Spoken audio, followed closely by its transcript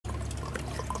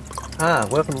Hi,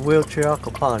 welcome to Wheelchair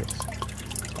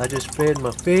Aquaponics. I just fed my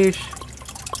fish,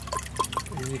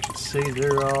 and you can see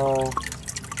they're all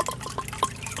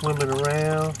swimming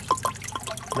around,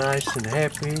 nice and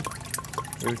happy.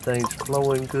 Everything's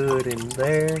flowing good in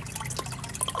there.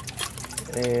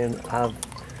 And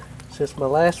since my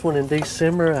last one in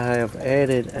December, I have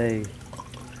added a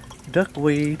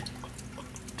duckweed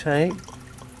tank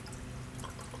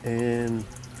and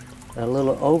a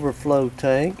little overflow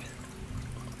tank.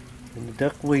 And the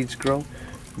duckweeds grow,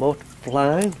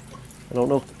 multiplying. I don't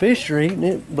know if the fish are eating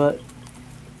it, but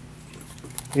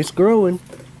it's growing.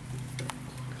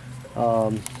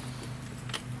 My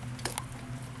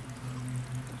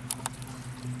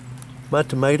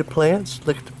tomato plants,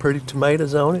 look at the pretty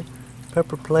tomatoes on it.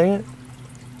 Pepper plant,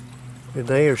 and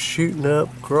they are shooting up,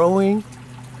 growing.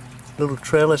 Little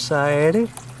trellis I added.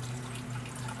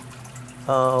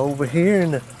 Over here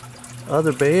in the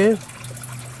other bed,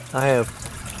 I have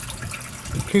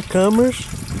cucumbers,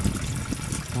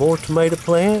 more tomato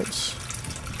plants,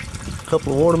 a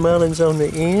couple of watermelons on the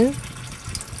end,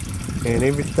 and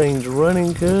everything's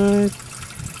running good.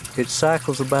 It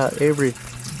cycles about every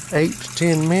 8 to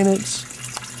 10 minutes.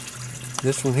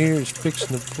 This one here is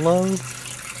fixing to flow.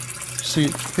 See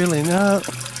it filling up.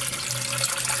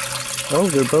 Oh,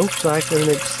 they're both cycling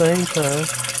at the same time.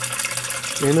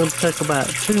 And it'll take about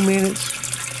 2 minutes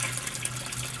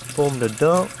for them to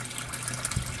dump.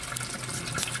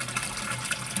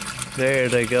 There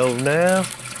they go now.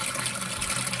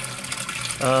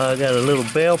 I got a little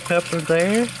bell pepper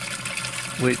there,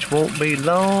 which won't be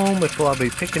long before I'll be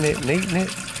picking it and eating it.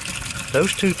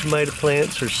 Those two tomato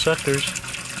plants are suckers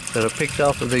that I picked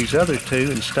off of these other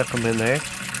two and stuck them in there.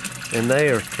 And they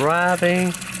are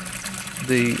thriving.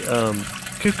 The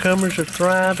cucumbers are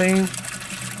thriving.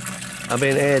 I've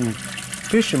been adding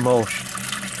fish emulsion,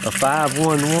 a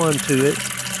 511 to it,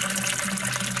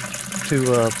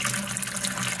 to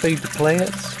feed the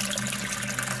plants.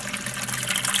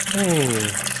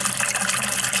 And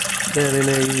down in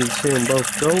there you can see them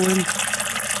both going.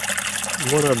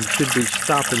 One of them should be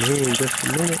stopping here in just a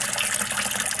minute.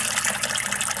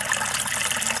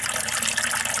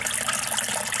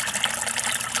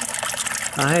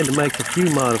 I had to make a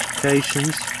few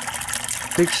modifications,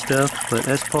 fix stuff, but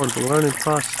that's part of the learning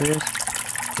process.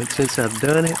 And since I've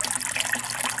done it,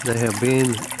 they have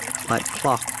been like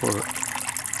clockwork.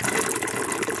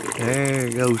 There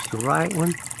goes the right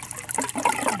one.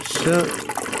 Suck.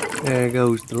 There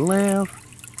goes the left.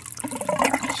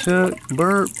 Suck,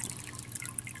 burp,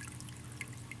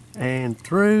 and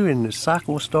through, and the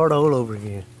cycle will start all over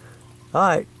again.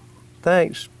 Alright,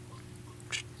 thanks.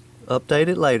 Update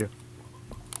it later.